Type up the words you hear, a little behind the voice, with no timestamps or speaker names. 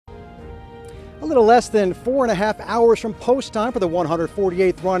a little less than 4.5 hours from post time for the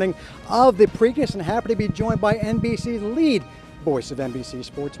 148th running of the Preakness, and happy to be joined by NBC's lead voice of NBC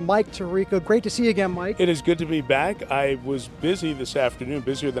Sports, Mike Tirico. Great to see you again, Mike. It is good to be back. I was busy this afternoon,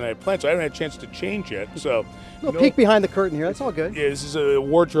 busier than I had planned, so I haven't had a chance to change yet. So, peek behind the curtain here. That's all good. Yeah, this is a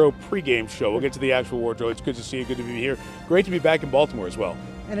wardrobe pregame show. We'll get to the actual wardrobe. It's good to see you. Good to be here. Great to be back in Baltimore as well.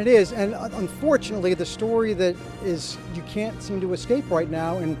 And it is. And unfortunately, the story that is you can't seem to escape right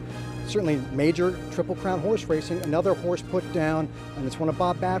now, and certainly major Triple Crown horse racing, another horse put down, and it's one of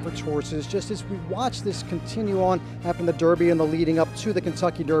Bob Baffert's horses. Just as we watch this continue on after the Derby and the leading up to the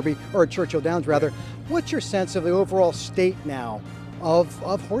Kentucky Derby, or Churchill Downs rather, what's your sense of the overall state now of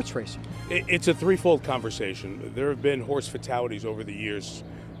horse racing? It's a threefold conversation. There have been horse fatalities over the years.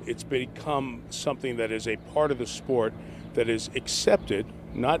 It's become something that is a part of the sport that is accepted,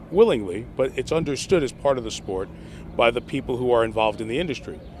 not willingly, but it's understood as part of the sport by the people who are involved in the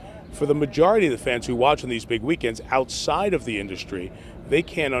industry. For the majority of the fans who watch on these big weekends outside of the industry, they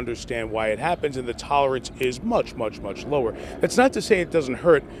can't understand why it happens, and the tolerance is much, much, much lower. That's not to say it doesn't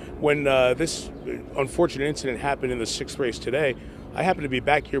hurt. When this unfortunate incident happened in the 6th race today, I happened to be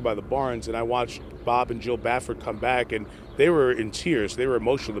back here by the barns, and I watched Bob and Jill Baffert come back, and they were in tears. They were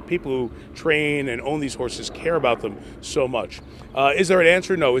emotional. The people who train and own these horses care about them so much. Is there an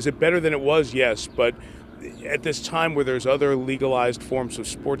answer? No. Is it better than it was? Yes, but at this time where there's other legalized forms of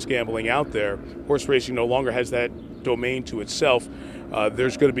sports gambling out there, horse racing no longer has that domain to itself.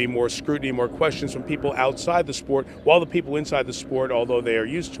 There's going to be more scrutiny, more questions from people outside the sport, while the people inside the sport, although they are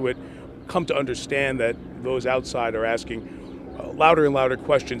used to it, come to understand that those outside are asking louder and louder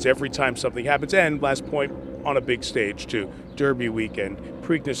questions every time something happens. And last point, on a big stage too, Derby weekend,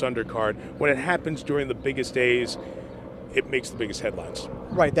 Preakness undercard. When it happens during the biggest days, it makes the biggest headlines.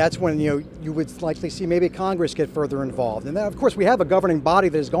 Right, that's when you would likely see maybe Congress get further involved. And then, of course, we have a governing body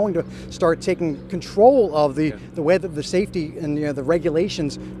that is going to start taking control of the way that the safety and the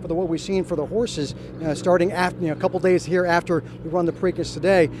regulations for what we've seen for the horses, starting after a couple days here after we run the Preakness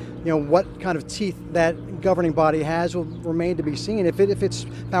today. What kind of teeth that governing body has will remain to be seen. If it's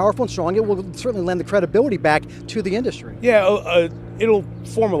powerful and strong, it will certainly lend the credibility back to the industry. Yeah, it'll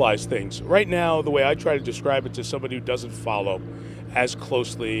formalize things. Right now, the way I try to describe it to somebody who doesn't follow as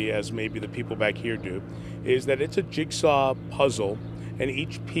closely as maybe the people back here do, is that it's a jigsaw puzzle, and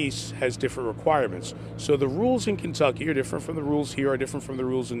each piece has different requirements. So the rules in Kentucky are different from the rules here, are different from the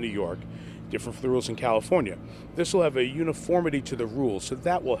rules in New York, different from the rules in California. This will have a uniformity to the rules, so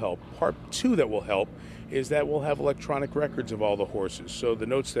that will help. Part two that will help is that we'll have electronic records of all the horses. So the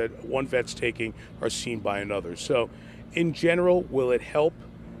notes that one vet's taking are seen by another. So in general, will it help?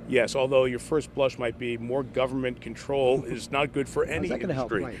 Yes, although your first blush might be more government control is not good for any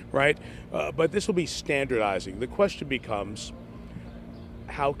industry, right? But this will be standardizing. The question becomes,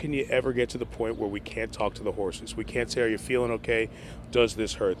 how can you ever get to the point where we can't talk to the horses? We can't say, are you feeling okay? Does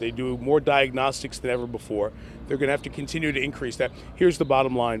this hurt? They do more diagnostics than ever before. They're going to have to continue to increase that. Here's the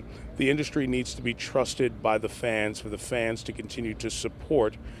bottom line. The industry needs to be trusted by the fans, for the fans to continue to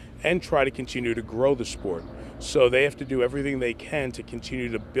support and try to continue to grow the sport. So they have to do everything they can to continue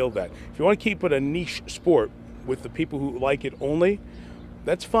to build that. If you want to keep it a niche sport with the people who like it only,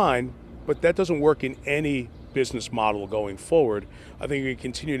 that's fine, but that doesn't work in any business model going forward. I think we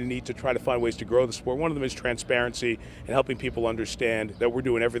continue to need to try to find ways to grow the sport. One of them is transparency and helping people understand that we're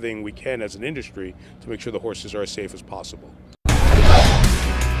doing everything we can as an industry to make sure the horses are as safe as possible.